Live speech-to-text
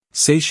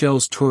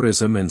Seychelles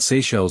Tourism and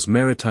Seychelles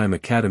Maritime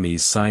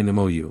Academies sign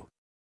MOU.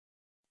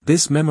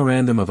 This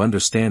Memorandum of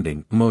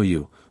Understanding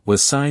 (MOU)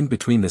 was signed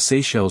between the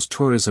Seychelles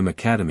Tourism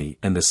Academy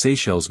and the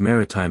Seychelles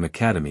Maritime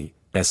Academy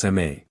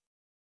 (SMA).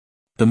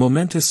 The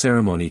momentous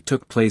ceremony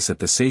took place at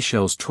the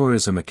Seychelles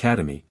Tourism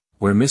Academy,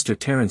 where Mr.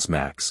 Terence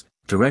Max,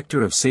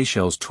 Director of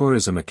Seychelles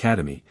Tourism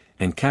Academy,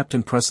 and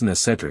Captain Prasanna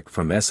Cedric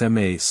from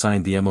SMA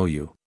signed the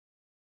MOU.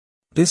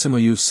 This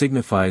MOU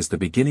signifies the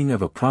beginning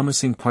of a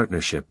promising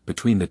partnership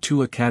between the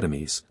two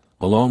academies,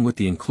 along with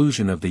the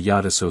inclusion of the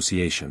Yacht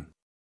Association.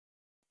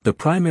 The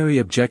primary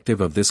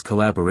objective of this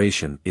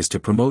collaboration is to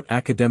promote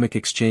academic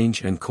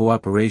exchange and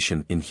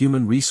cooperation in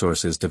human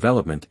resources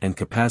development and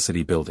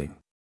capacity building.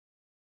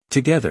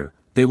 Together,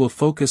 they will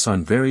focus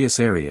on various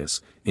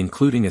areas,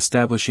 including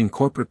establishing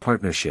corporate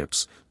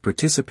partnerships,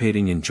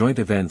 participating in joint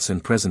events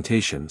and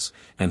presentations,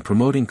 and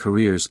promoting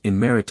careers in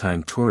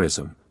maritime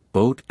tourism,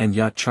 boat and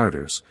yacht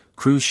charters,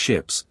 cruise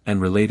ships, and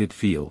related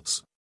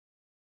fields.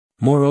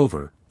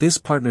 Moreover, this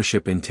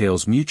partnership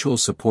entails mutual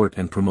support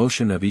and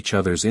promotion of each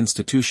other's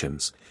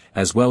institutions,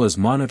 as well as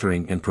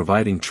monitoring and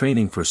providing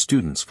training for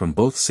students from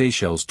both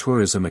Seychelles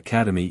Tourism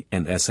Academy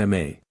and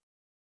SMA.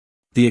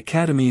 The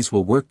academies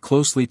will work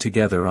closely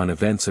together on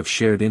events of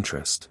shared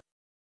interest.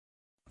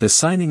 The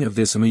signing of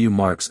this MOU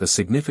marks a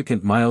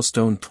significant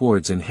milestone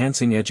towards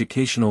enhancing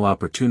educational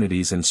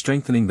opportunities and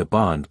strengthening the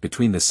bond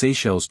between the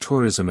Seychelles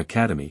Tourism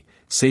Academy,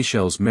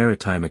 Seychelles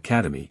Maritime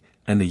Academy,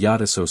 and the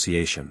Yacht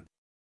Association.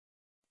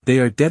 They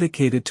are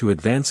dedicated to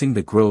advancing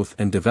the growth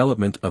and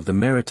development of the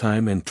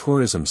maritime and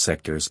tourism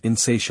sectors in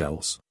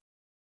Seychelles.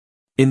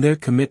 In their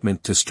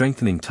commitment to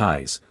strengthening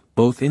ties,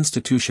 both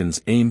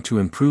institutions aim to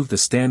improve the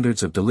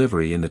standards of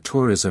delivery in the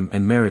tourism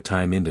and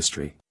maritime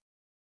industry.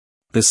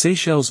 The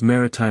Seychelles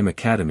Maritime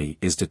Academy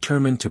is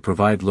determined to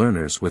provide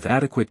learners with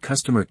adequate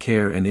customer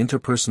care and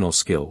interpersonal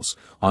skills,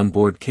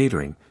 onboard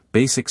catering,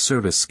 basic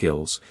service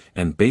skills,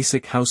 and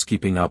basic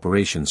housekeeping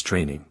operations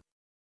training.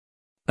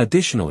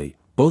 Additionally,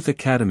 both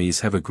academies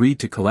have agreed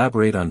to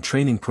collaborate on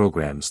training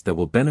programs that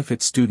will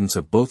benefit students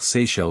of both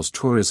Seychelles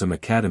Tourism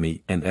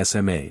Academy and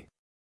SMA.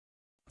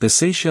 The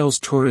Seychelles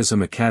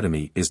Tourism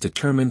Academy is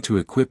determined to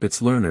equip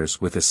its learners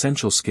with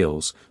essential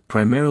skills,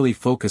 primarily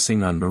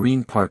focusing on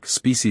marine park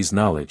species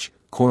knowledge,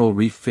 coral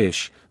reef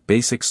fish,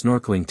 basic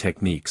snorkeling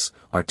techniques,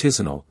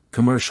 artisanal,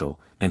 commercial,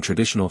 and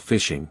traditional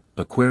fishing,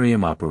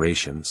 aquarium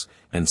operations,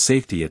 and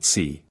safety at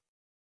sea.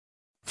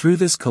 Through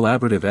this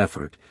collaborative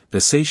effort, the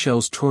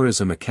Seychelles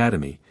Tourism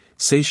Academy,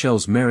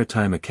 Seychelles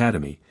Maritime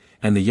Academy,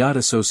 and the Yacht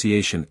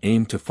Association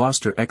aim to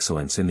foster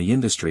excellence in the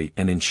industry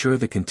and ensure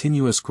the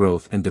continuous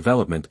growth and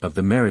development of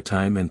the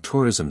maritime and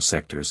tourism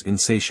sectors in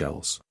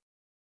Seychelles.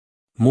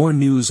 More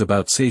news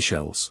about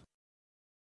Seychelles.